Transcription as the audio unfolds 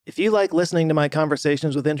If you like listening to my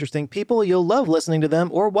conversations with interesting people, you'll love listening to them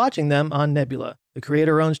or watching them on Nebula, the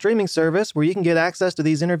creator-owned streaming service where you can get access to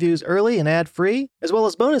these interviews early and ad-free, as well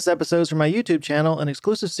as bonus episodes from my YouTube channel and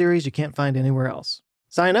exclusive series you can't find anywhere else.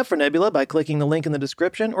 Sign up for Nebula by clicking the link in the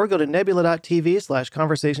description or go to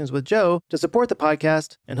nebula.tv/conversationswithjoe to support the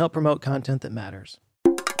podcast and help promote content that matters.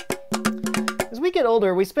 As we get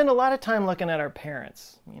older, we spend a lot of time looking at our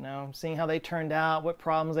parents, seeing how they turned out, what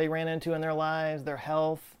problems they ran into in their lives, their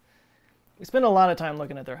health. We spend a lot of time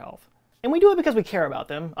looking at their health. And we do it because we care about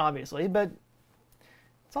them, obviously, but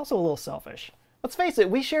it's also a little selfish. Let's face it,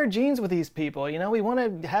 we share genes with these people. We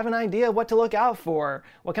want to have an idea of what to look out for,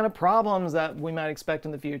 what kind of problems that we might expect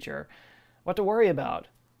in the future, what to worry about.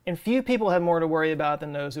 And few people have more to worry about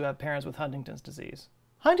than those who have parents with Huntington's disease.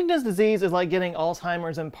 Huntington's disease is like getting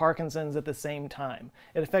Alzheimer's and Parkinson's at the same time.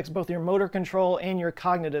 It affects both your motor control and your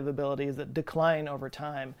cognitive abilities that decline over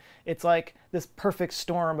time. It's like this perfect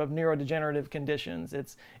storm of neurodegenerative conditions.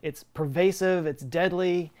 It's pervasive, it's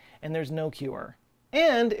deadly, and there's no cure.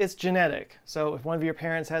 And it's genetic. So if one of your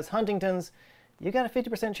parents has Huntington's, you got a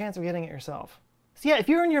 50% chance of getting it yourself. So yeah, if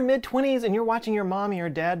you're in your mid-20s and you're watching your mom and your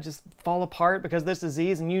dad just fall apart because of this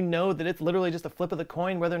disease, and you know that it's literally just a flip of the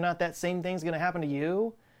coin whether or not that same thing's going to happen to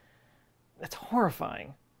you, that's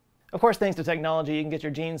horrifying. Of course, thanks to technology, you can get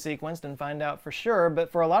your genes sequenced and find out for sure,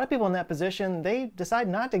 but for a lot of people in that position, they decide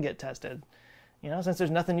not to get tested. Since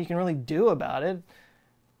there's nothing you can really do about it,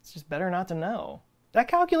 it's just better not to know. That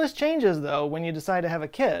calculus changes, though, when you decide to have a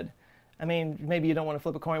kid. Maybe you don't want to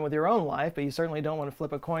flip a coin with your own life, but you certainly don't want to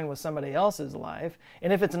flip a coin with somebody else's life.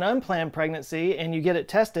 And if it's an unplanned pregnancy and you get it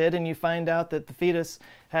tested and you find out that the fetus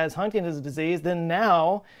has Huntington's disease, then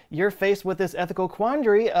now you're faced with this ethical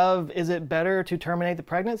quandary of, is it better to terminate the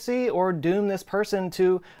pregnancy or doom this person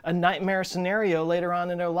to a nightmare scenario later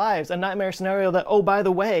on in their lives? A nightmare scenario that, oh, by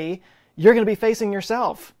the way, you're going to be facing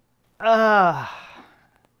yourself.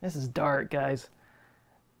 This is dark, guys.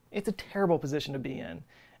 It's a terrible position to be in.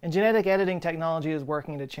 And genetic editing technology is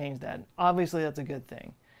working to change that. Obviously, that's a good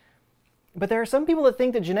thing. But there are some people that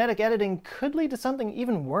think that genetic editing could lead to something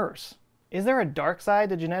even worse. Is there a dark side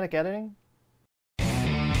to genetic editing?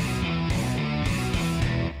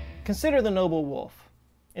 Consider the noble wolf.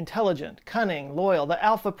 Intelligent, cunning, loyal, the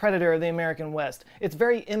alpha predator of the American West. Its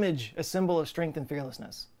very image a symbol of strength and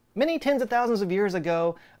fearlessness. Many tens of thousands of years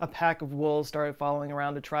ago, a pack of wolves started following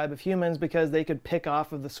around a tribe of humans because they could pick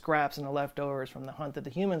off of the scraps and the leftovers from the hunt that the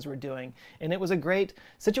humans were doing. And it was a great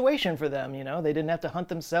situation for them, They didn't have to hunt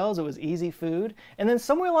themselves, it was easy food. And then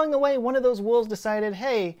somewhere along the way, one of those wolves decided,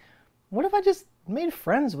 hey, what if I just made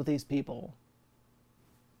friends with these people?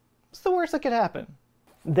 What's the worst that could happen?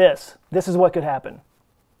 This is what could happen.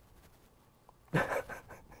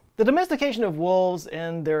 The domestication of wolves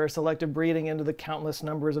and their selective breeding into the countless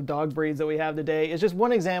numbers of dog breeds that we have today is just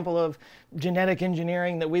one example of genetic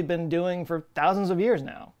engineering that we've been doing for thousands of years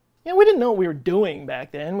now. We didn't know what we were doing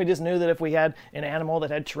back then. We just knew that if we had an animal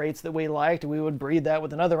that had traits that we liked, we would breed that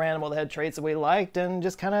with another animal that had traits that we liked and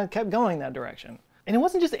just kind of kept going that direction. And it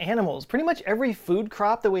wasn't just animals. Pretty much every food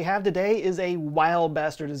crop that we have today is a wild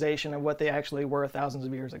bastardization of what they actually were thousands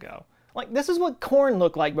of years ago. Like, this is what corn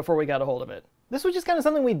looked like before we got a hold of it. This was just kind of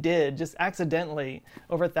something we did, just accidentally,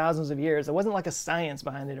 over thousands of years. It wasn't like a science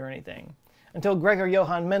behind it or anything. Until Gregor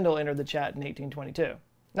Johann Mendel entered the chat in 1822.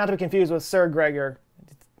 Not to be confused with Sir Gregor,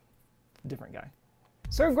 different guy.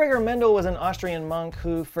 Sir Gregor Mendel was an Austrian monk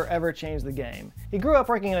who forever changed the game. He grew up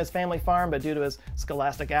working on his family farm, but due to his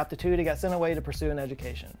scholastic aptitude, he got sent away to pursue an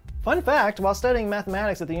education. Fun fact, while studying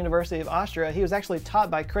mathematics at the University of Austria, he was actually taught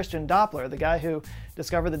by Christian Doppler, the guy who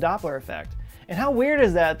discovered the Doppler effect. And how weird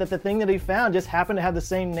is that the thing that he found just happened to have the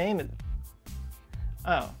same name?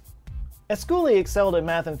 At school he excelled at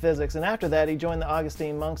math and physics, and after that he joined the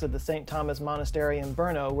Augustine monks at the St. Thomas Monastery in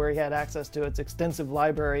Brno, where he had access to its extensive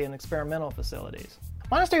library and experimental facilities.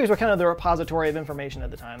 Monasteries were kind of the repository of information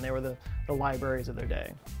at the time. They were the libraries of their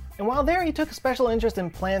day. And while there, he took a special interest in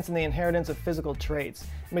plants and the inheritance of physical traits.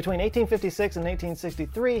 And between 1856 and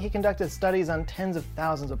 1863, he conducted studies on tens of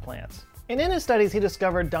thousands of plants. And in his studies, he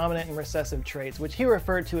discovered dominant and recessive traits, which he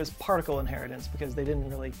referred to as particle inheritance because they didn't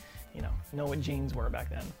really, know what genes were back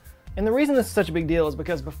then. And the reason this is such a big deal is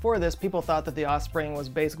because before this, people thought that the offspring was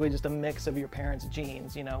basically just a mix of your parents'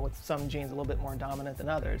 genes, with some genes a little bit more dominant than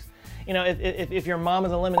others. If your mom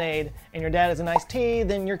is a lemonade and your dad is an iced tea,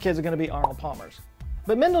 then your kids are going to be Arnold Palmers.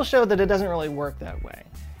 But Mendel showed that it doesn't really work that way.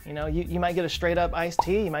 You might get a straight up iced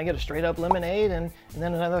tea, you might get a straight up lemonade, and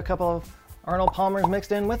then another couple of Arnold Palmers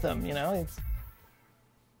mixed in with them, Man,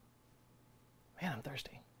 I'm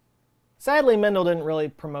thirsty. Sadly, Mendel didn't really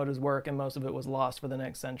promote his work, and most of it was lost for the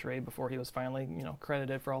next century before he was finally,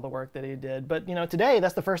 credited for all the work that he did. But, today,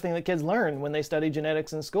 that's the first thing that kids learn when they study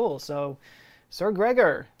genetics in school. So, Sir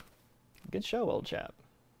Gregor, good show, old chap.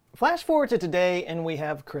 Flash forward to today, and we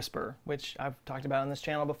have CRISPR, which I've talked about on this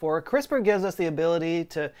channel before. CRISPR gives us the ability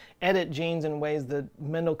to edit genes in ways that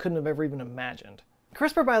Mendel couldn't have ever even imagined.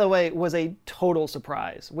 CRISPR, by the way, was a total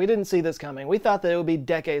surprise. We didn't see this coming. We thought that it would be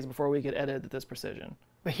decades before we could edit at this precision.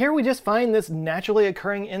 But here we just find this naturally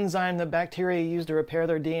occurring enzyme that bacteria use to repair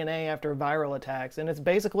their DNA after viral attacks, and it's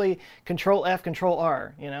basically Control F, Control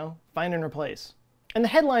R, find and replace. And the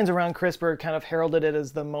headlines around CRISPR kind of heralded it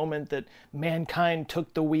as the moment that mankind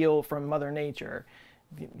took the wheel from Mother Nature.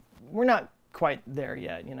 We're not quite there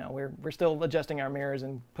yet, we're still adjusting our mirrors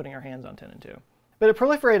and putting our hands on 10 and 2. But it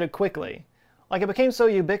proliferated quickly. Like, it became so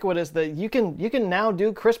ubiquitous that you can now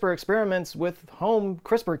do CRISPR experiments with home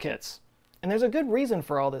CRISPR kits. And there's a good reason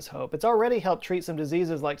for all this hope. It's already helped treat some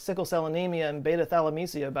diseases like sickle cell anemia and beta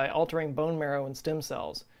thalassemia by altering bone marrow and stem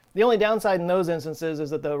cells. The only downside in those instances is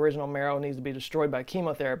that the original marrow needs to be destroyed by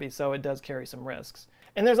chemotherapy, so it does carry some risks.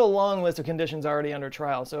 And there's a long list of conditions already under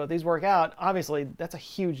trial, so if these work out, obviously that's a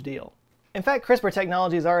huge deal. In fact, CRISPR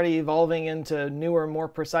technology is already evolving into newer, more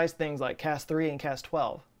precise things like Cas3 and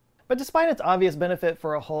Cas12. But despite its obvious benefit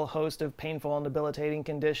for a whole host of painful and debilitating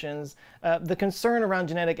conditions, the concern around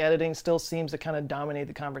genetic editing still seems to kind of dominate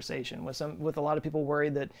the conversation, with a lot of people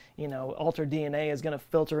worried that, altered DNA is going to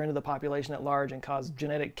filter into the population at large and cause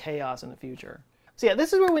genetic chaos in the future. So yeah,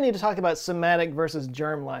 this is where we need to talk about somatic versus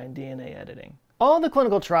germline DNA editing. All the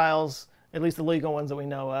clinical trials, at least the legal ones that we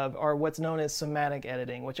know of, are what's known as somatic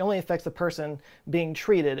editing, which only affects the person being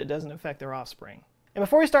treated. It doesn't affect their offspring. And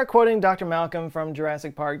before we start quoting Dr. Malcolm from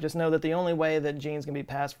Jurassic Park, just know that the only way that genes can be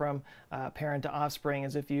passed from parent to offspring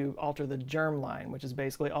is if you alter the germline, which is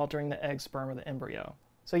basically altering the egg, sperm, or the embryo.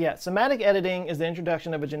 So yeah, somatic editing is the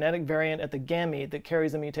introduction of a genetic variant at the gamete that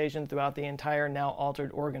carries a mutation throughout the entire now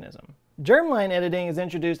altered organism. Germline editing is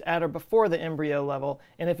introduced at or before the embryo level,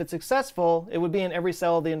 and if it's successful, it would be in every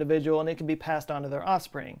cell of the individual and it can be passed on to their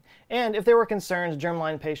offspring. And if there were concerns,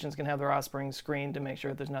 germline patients can have their offspring screened to make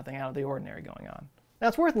sure that there's nothing out of the ordinary going on. Now,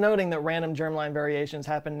 it's worth noting that random germline variations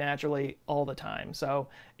happen naturally all the time. So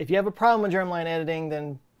if you have a problem with germline editing,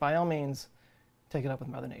 then by all means, take it up with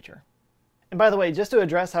Mother Nature. And by the way, just to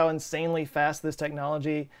address how insanely fast this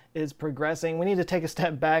technology is progressing, we need to take a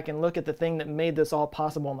step back and look at the thing that made this all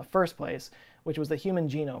possible in the first place, which was the Human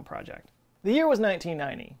Genome Project. The year was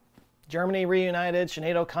 1990. Germany reunited,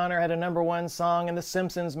 Sinead O'Connor had a #1 song, and The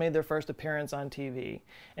Simpsons made their first appearance on TV.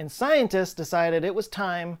 And scientists decided it was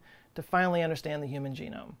time to finally understand the human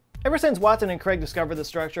genome. Ever since Watson and Crick discovered the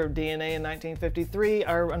structure of DNA in 1953,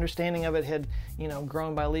 our understanding of it had,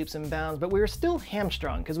 grown by leaps and bounds, but we were still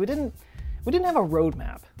hamstrung because we didn't have a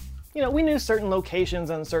roadmap. We knew certain locations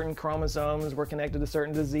on certain chromosomes were connected to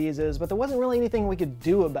certain diseases, but there wasn't really anything we could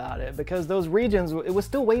do about it because those regions, it was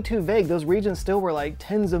still way too vague. Those regions still were like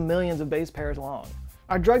tens of millions of base pairs long.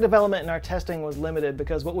 Our drug development and our testing was limited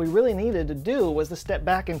because what we really needed to do was to step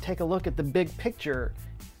back and take a look at the big picture.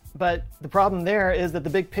 But the problem there is that the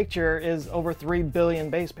big picture is over 3 billion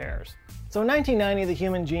base pairs. So in 1990, the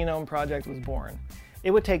Human Genome Project was born.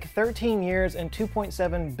 It would take 13 years and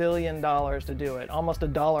 $2.7 billion to do it, almost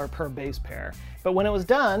 $1 per base pair. But when it was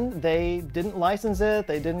done, they didn't license it,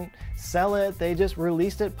 they didn't sell it, they just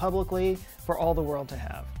released it publicly for all the world to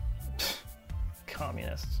have.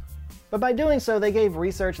 Communists. But by doing so, they gave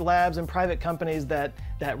research labs and private companies that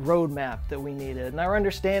roadmap that we needed. And our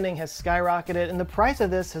understanding has skyrocketed, and the price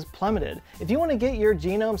of this has plummeted. If you want to get your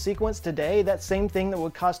genome sequenced today, that same thing that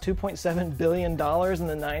would cost $2.7 billion in the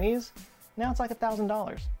 90s, now it's like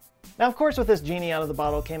 $1,000. Now, of course, with this genie out of the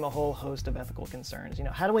bottle came a whole host of ethical concerns.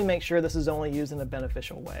 How do we make sure this is only used in a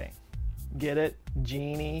beneficial way? Get it?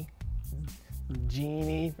 Genie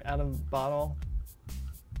out of bottle?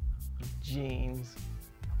 Genes.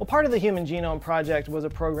 Well, part of the Human Genome Project was a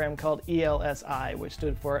program called ELSI, which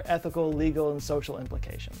stood for Ethical, Legal, and Social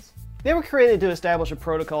Implications. They were created to establish a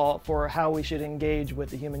protocol for how we should engage with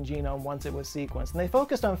the human genome once it was sequenced, and they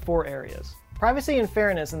focused on 4 areas. Privacy and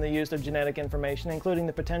fairness in the use of genetic information, including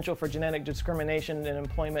the potential for genetic discrimination in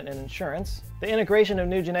employment and insurance, the integration of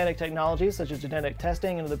new genetic technologies such as genetic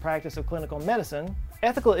testing into the practice of clinical medicine,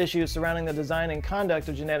 ethical issues surrounding the design and conduct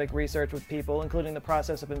of genetic research with people, including the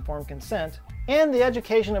process of informed consent, and the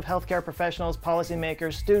education of healthcare professionals,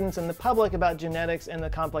 policymakers, students, and the public about genetics and the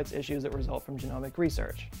complex issues that result from genomic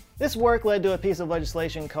research. This work led to a piece of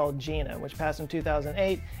legislation called GINA, which passed in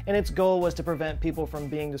 2008, and its goal was to prevent people from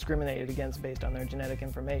being discriminated against based on their genetic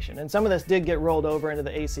information. And some of this did get rolled over into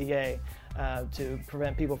the ACA, to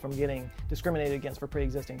prevent people from getting discriminated against for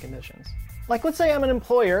pre-existing conditions. Like, let's say I'm an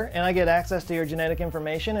employer and I get access to your genetic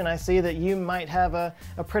information and I see that you might have a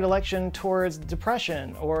predilection towards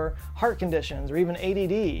depression or heart conditions or even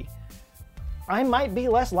ADD. I might be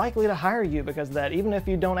less likely to hire you because of that, even if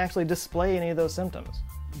you don't actually display any of those symptoms.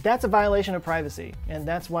 That's a violation of privacy, and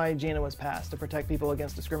that's why GINA was passed, to protect people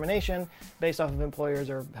against discrimination based off of employers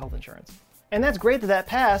or health insurance. And that's great that that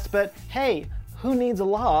passed, but hey, who needs a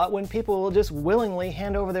law when people will just willingly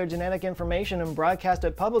hand over their genetic information and broadcast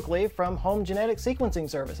it publicly from home genetic sequencing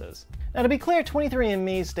services? Now, to be clear,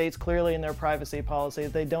 23andMe states clearly in their privacy policy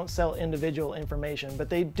that they don't sell individual information, but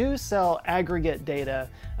they do sell aggregate data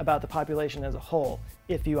about the population as a whole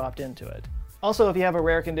if you opt into it. Also, if you have a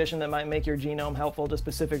rare condition that might make your genome helpful to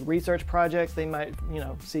specific research projects, they might,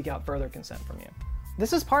 seek out further consent from you.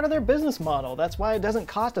 This is part of their business model. That's why it doesn't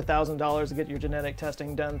cost $1,000 to get your genetic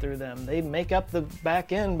testing done through them. They make up the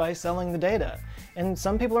back end by selling the data. And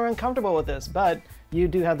some people are uncomfortable with this, but you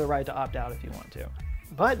do have the right to opt out if you want to.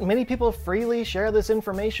 But many people freely share this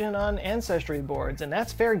information on ancestry boards, and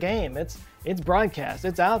that's fair game. It's broadcast,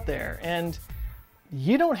 it's out there, and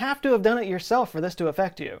you don't have to have done it yourself for this to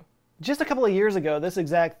affect you. Just a couple of years ago, this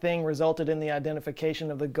exact thing resulted in the identification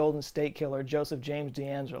of the Golden State Killer, Joseph James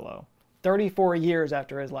DeAngelo, 34 years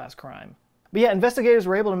after his last crime. But yeah, investigators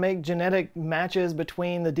were able to make genetic matches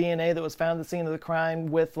between the DNA that was found at the scene of the crime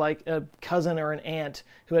with like a cousin or an aunt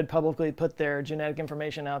who had publicly put their genetic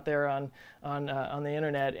information out there on the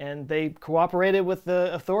internet, and they cooperated with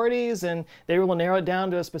the authorities and they were able to narrow it down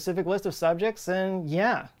to a specific list of subjects, and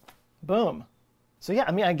yeah, boom. So yeah,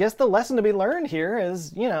 I guess the lesson to be learned here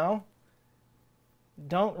is,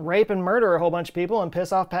 don't rape and murder a whole bunch of people and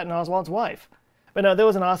piss off Patton Oswalt's wife. But no, there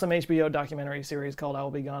was an awesome HBO documentary series called I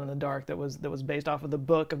Will Be Gone in the Dark that was based off of the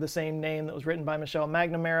book of the same name that was written by Michelle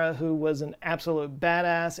McNamara, who was an absolute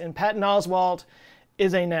badass, and Patton Oswalt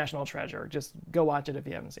is a national treasure. Just go watch it if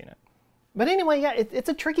you haven't seen it. But anyway, yeah, it's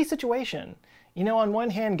a tricky situation. On one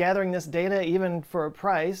hand, gathering this data, even for a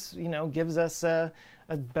price, gives us a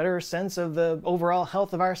better sense of the overall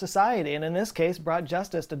health of our society, and in this case, brought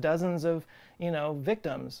justice to dozens of,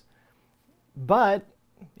 victims. But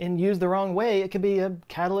and used the wrong way, it could be a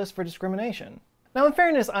catalyst for discrimination. Now, in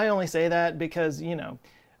fairness, I only say that because,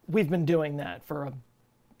 we've been doing that for a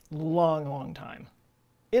long, long time.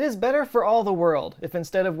 It is better for all the world if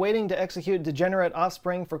instead of waiting to execute degenerate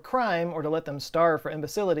offspring for crime or to let them starve for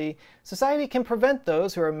imbecility, society can prevent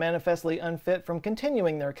those who are manifestly unfit from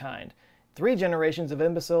continuing their kind. 3 generations of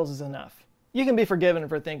imbeciles is enough. You can be forgiven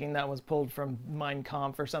for thinking that was pulled from Mein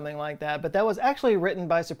Kampf or something like that, but that was actually written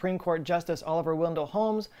by Supreme Court Justice Oliver Wendell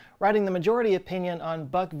Holmes, writing the majority opinion on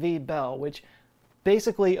Buck v. Bell, which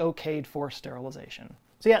basically okayed forced sterilization.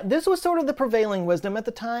 So yeah, this was sort of the prevailing wisdom at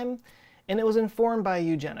the time, and it was informed by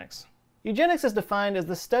eugenics. Eugenics is defined as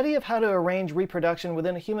the study of how to arrange reproduction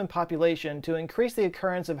within a human population to increase the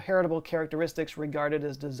occurrence of heritable characteristics regarded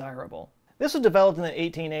as desirable. This was developed in the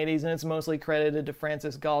 1880s, and it's mostly credited to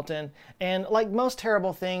Francis Galton, and like most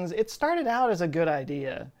terrible things, it started out as a good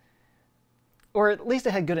idea. Or at least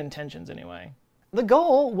it had good intentions anyway. The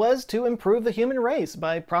goal was to improve the human race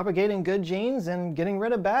by propagating good genes and getting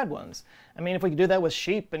rid of bad ones. If we could do that with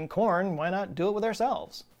sheep and corn, why not do it with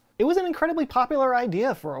ourselves? It was an incredibly popular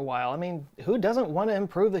idea for a while. Who doesn't want to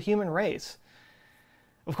improve the human race?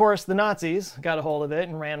 Of course, the Nazis got a hold of it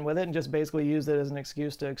and ran with it and just basically used it as an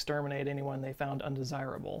excuse to exterminate anyone they found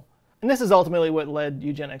undesirable. And this is ultimately what led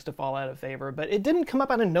eugenics to fall out of favor, but it didn't come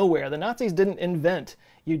up out of nowhere. The Nazis didn't invent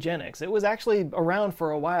eugenics. It was actually around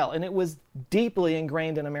for a while, and it was deeply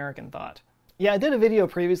ingrained in American thought. Yeah, I did a video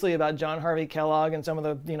previously about John Harvey Kellogg and some of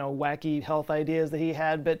the, wacky health ideas that he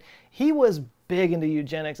had, but he was big into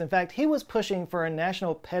eugenics. In fact, he was pushing for a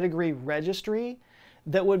national pedigree registry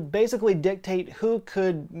that would basically dictate who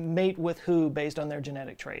could mate with who based on their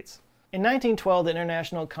genetic traits. In 1912, the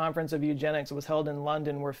International Conference of Eugenics was held in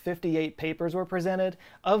London, where 58 papers were presented.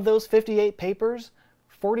 Of those 58 papers,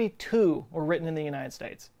 42 were written in the United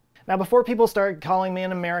States. Now, before people start calling me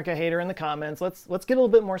an America hater in the comments, let's get a little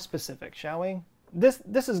bit more specific, shall we? This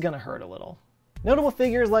is gonna hurt a little. Notable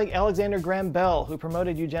figures like Alexander Graham Bell, who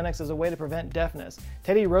promoted eugenics as a way to prevent deafness,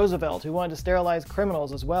 Teddy Roosevelt, who wanted to sterilize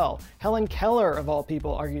criminals as well, Helen Keller, of all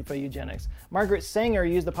people, argued for eugenics, Margaret Sanger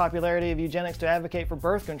used the popularity of eugenics to advocate for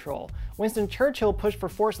birth control, Winston Churchill pushed for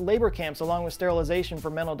forced labor camps along with sterilization for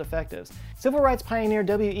mental defectives, civil rights pioneer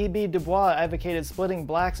W.E.B. Du Bois advocated splitting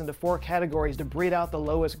blacks into 4 categories to breed out the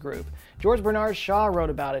lowest group, George Bernard Shaw wrote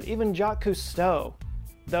about it, even Jacques Cousteau,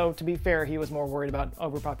 though to be fair, he was more worried about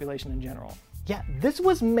overpopulation in general. Yeah, this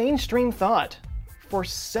was mainstream thought for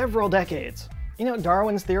several decades. You know,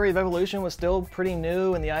 Darwin's theory of evolution was still pretty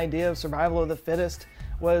new, and the idea of survival of the fittest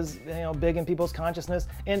was, big in people's consciousness.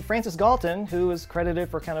 And Francis Galton, who is credited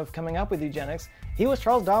for kind of coming up with eugenics, he was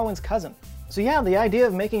Charles Darwin's cousin. So yeah, the idea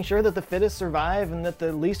of making sure that the fittest survive and that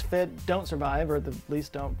the least fit don't survive, or the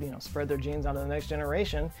least don't, spread their genes onto the next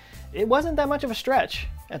generation, it wasn't that much of a stretch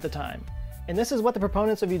at the time. And this is what the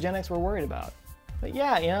proponents of eugenics were worried about. But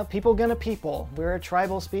yeah, people gonna people. We're a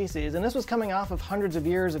tribal species. And this was coming off of hundreds of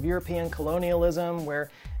years of European colonialism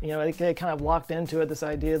where, they kind of locked into it, this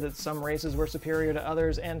idea that some races were superior to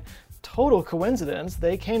others. And total coincidence,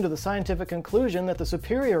 they came to the scientific conclusion that the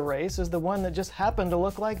superior race is the one that just happened to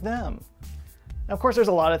look like them. Now, of course, there's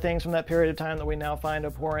a lot of things from that period of time that we now find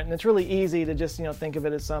abhorrent, and it's really easy to just, think of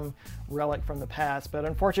it as some relic from the past. But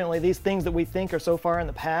unfortunately, these things that we think are so far in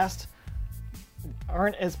the past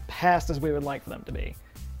aren't as past as we would like for them to be.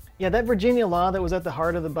 Yeah, that Virginia law that was at the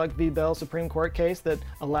heart of the Buck v. Bell Supreme Court case that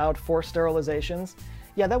allowed forced sterilizations,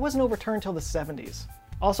 yeah, that wasn't overturned until the 70s.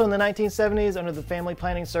 Also in the 1970s, under the Family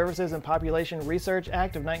Planning Services and Population Research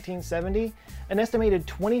Act of 1970, an estimated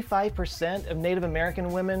 25% of Native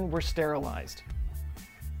American women were sterilized.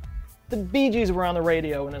 The Bee Gees were on the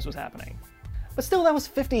radio when this was happening. But still, that was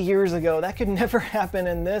 50 years ago. That could never happen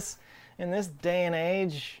in this day and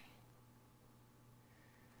age.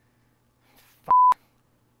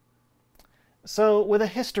 So with a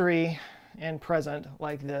history and present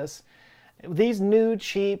like this, these new,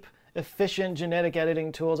 cheap, efficient genetic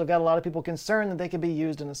editing tools have got a lot of people concerned that they could be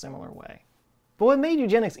used in a similar way. But what made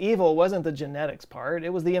eugenics evil wasn't the genetics part,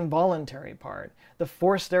 it was the involuntary part, the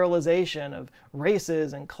forced sterilization of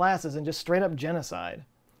races and classes and just straight up genocide.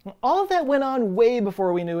 All of that went on way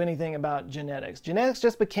before we knew anything about genetics. Genetics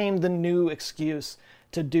just became the new excuse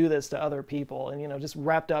to do this to other people and, just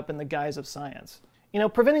wrapped up in the guise of science.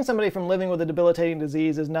 Preventing somebody from living with a debilitating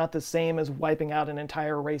disease is not the same as wiping out an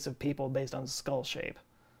entire race of people based on skull shape.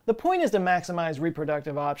 The point is to maximize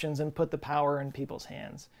reproductive options and put the power in people's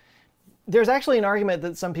hands. There's actually an argument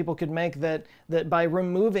that some people could make that by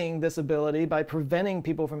removing this ability, by preventing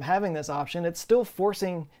people from having this option, it's still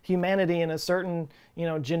forcing humanity in a certain,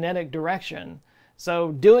 genetic direction.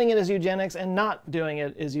 So doing it is eugenics and not doing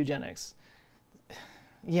it is eugenics.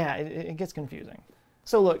 Yeah, it gets confusing.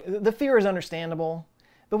 So look, the fear is understandable,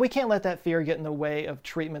 but we can't let that fear get in the way of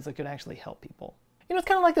treatments that could actually help people. It's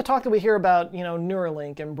kind of like the talk that we hear about,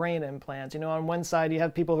 Neuralink and brain implants. On one side you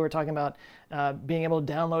have people who are talking about being able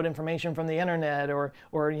to download information from the internet or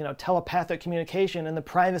telepathic communication and the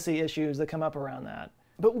privacy issues that come up around that.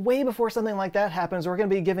 But way before something like that happens, we're going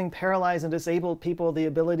to be giving paralyzed and disabled people the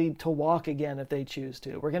ability to walk again if they choose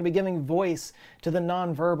to. We're going to be giving voice to the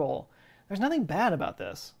nonverbal. There's nothing bad about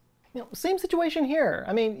this. Same situation here.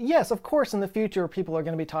 I mean, yes, of course, in the future, people are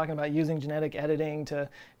going to be talking about using genetic editing to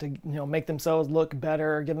make themselves look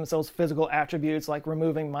better, give themselves physical attributes like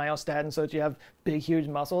removing myostatin so that you have big, huge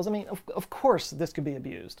muscles. I mean, of course, this could be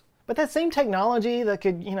abused. But that same technology that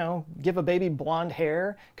could, give a baby blonde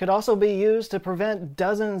hair could also be used to prevent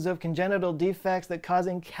dozens of congenital defects that cause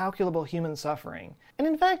incalculable human suffering. And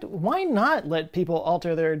in fact, why not let people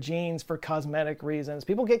alter their genes for cosmetic reasons?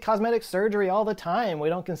 People get cosmetic surgery all the time. We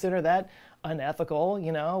don't consider that unethical,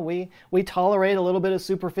 We tolerate a little bit of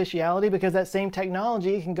superficiality because that same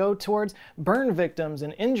technology can go towards burn victims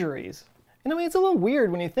and injuries. And I mean, it's a little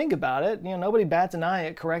weird when you think about it. Nobody bats an eye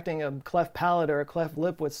at correcting a cleft palate or a cleft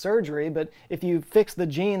lip with surgery, but if you fix the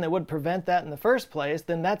gene that would prevent that in the first place,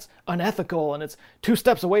 then that's unethical and it's 2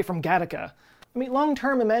 steps away from Gattaca. I mean, long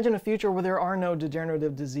term, imagine a future where there are no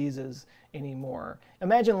degenerative diseases anymore.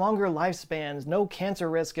 Imagine longer lifespans, no cancer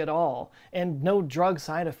risk at all, and no drug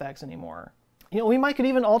side effects anymore. We could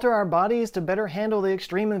even alter our bodies to better handle the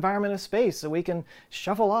extreme environment of space so we can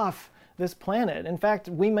shuffle off this planet. In fact,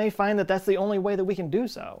 we may find that that's the only way that we can do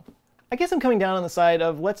so. I guess I'm coming down on the side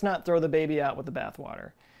of let's not throw the baby out with the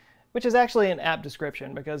bathwater, which is actually an apt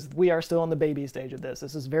description because we are still in the baby stage of this.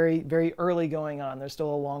 This is very, very early going on. There's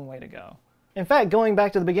still a long way to go. In fact, going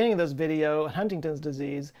back to the beginning of this video, Huntington's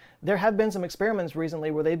disease, there have been some experiments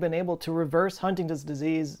recently where they've been able to reverse Huntington's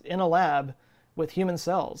disease in a lab with human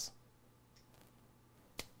cells.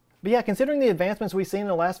 But yeah, considering the advancements we've seen in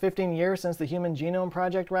the last 15 years since the Human Genome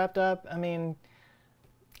Project wrapped up, I mean,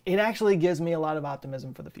 it actually gives me a lot of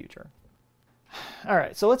optimism for the future. All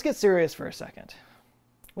right, so let's get serious for a second.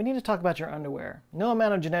 We need to talk about your underwear. No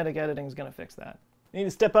amount of genetic editing is going to fix that. You need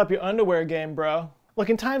to step up your underwear game, bro. Look,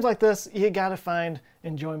 in times like this, you gotta find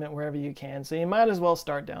enjoyment wherever you can, so you might as well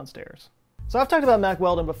start downstairs. So I've talked about Mack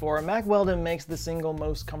Weldon before, and Mack Weldon makes the single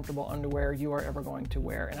most comfortable underwear you are ever going to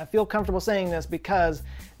wear. And I feel comfortable saying this because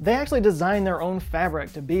they actually designed their own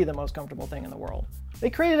fabric to be the most comfortable thing in the world. They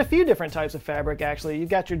created a few different types of fabric actually. You've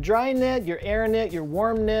got your dry knit, your air knit, your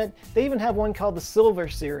warm knit. They even have one called the Silver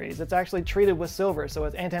series. It's actually treated with silver, so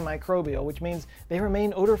it's antimicrobial, which means they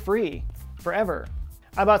remain odor-free forever.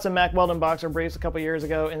 I bought some Mack Weldon boxer briefs a couple years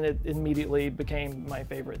ago, and it immediately became my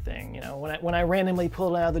favorite thing. You know, when I randomly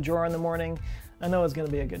pull it out of the drawer in the morning, I know it's going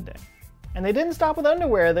to be a good day. And they didn't stop with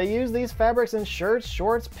underwear. They use these fabrics in shirts,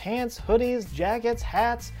 shorts, pants, hoodies, jackets,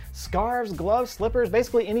 hats, scarves, gloves, slippers,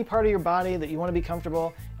 basically any part of your body that you want to be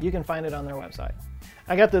comfortable, you can find it on their website.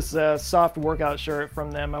 I got this soft workout shirt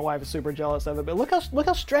from them. My wife is super jealous of it, but look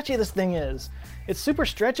how stretchy this thing is. It's super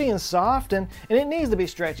stretchy and soft, and it needs to be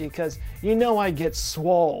stretchy because you know I get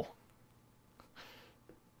swole.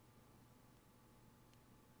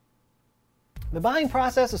 The buying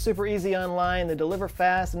process is super easy online. They deliver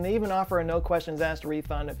fast, and they even offer a no questions asked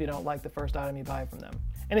refund if you don't like the first item you buy from them.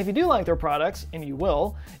 And if you do like their products, and you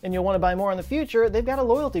will, and you'll want to buy more in the future, they've got a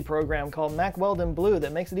loyalty program called Mack Weldon Blue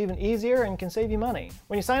that makes it even easier and can save you money.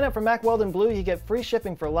 When you sign up for Mack Weldon Blue, you get free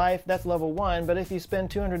shipping for life. That's level 1, but if you spend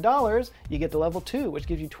 $200, you get to level 2, which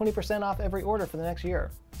gives you 20% off every order for the next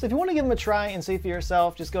year. So if you want to give them a try and see for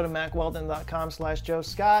yourself, just go to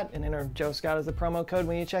mackweldon.com/JoeScott and enter Joe Scott as the promo code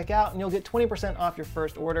when you check out, and you'll get 20% off your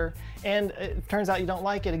first order. And it turns out you don't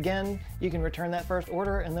like it again, you can return that first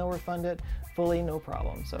order and they'll refund it fully, no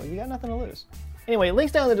problem. So you got nothing to lose. Anyway,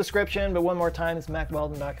 links down in the description, but one more time, it's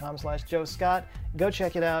mackweldon.com/JoeScott. Go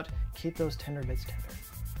check it out. Keep those tender bits tender.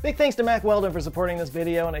 Big thanks to Mack Weldon for supporting this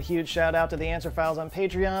video, and a huge shout out to the Answer Files on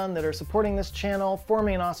Patreon that are supporting this channel,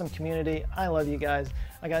 forming an awesome community. I love you guys.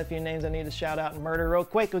 I got a few names I need to shout out and murder real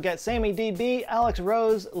quick. We got Sammy DB, Alex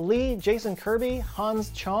Rose, Lee, Jason Kirby, Hans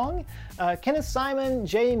Chong, Kenneth Simon,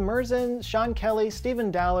 Jay Merzin, Sean Kelly, Stephen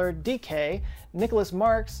Dowler, DK, Nicholas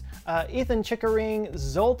Marks, Ethan Chickering,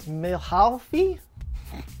 Zolt Mihalfi,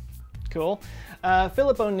 cool,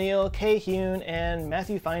 Philip O'Neill, Kay Hune, and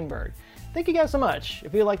Matthew Feinberg. Thank you guys so much.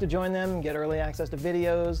 If you'd like to join them, get early access to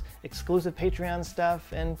videos, exclusive Patreon stuff,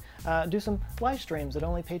 and do some live streams that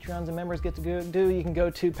only Patreons and members get to do, you can go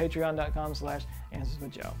to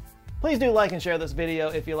patreon.com/AnswersWithJoe. Please do like and share this video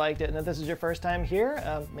if you liked it, and if this is your first time here,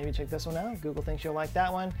 maybe check this one out. Google thinks you'll like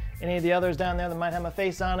that one. Any of the others down there that might have my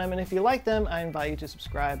face on them, and if you like them, I invite you to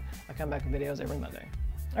subscribe. I come back with videos every Monday.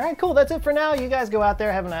 All right, cool, that's it for now. You guys go out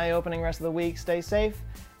there, have an eye-opening rest of the week, stay safe,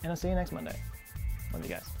 and I'll see you next Monday. Love you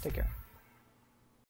guys. Take care.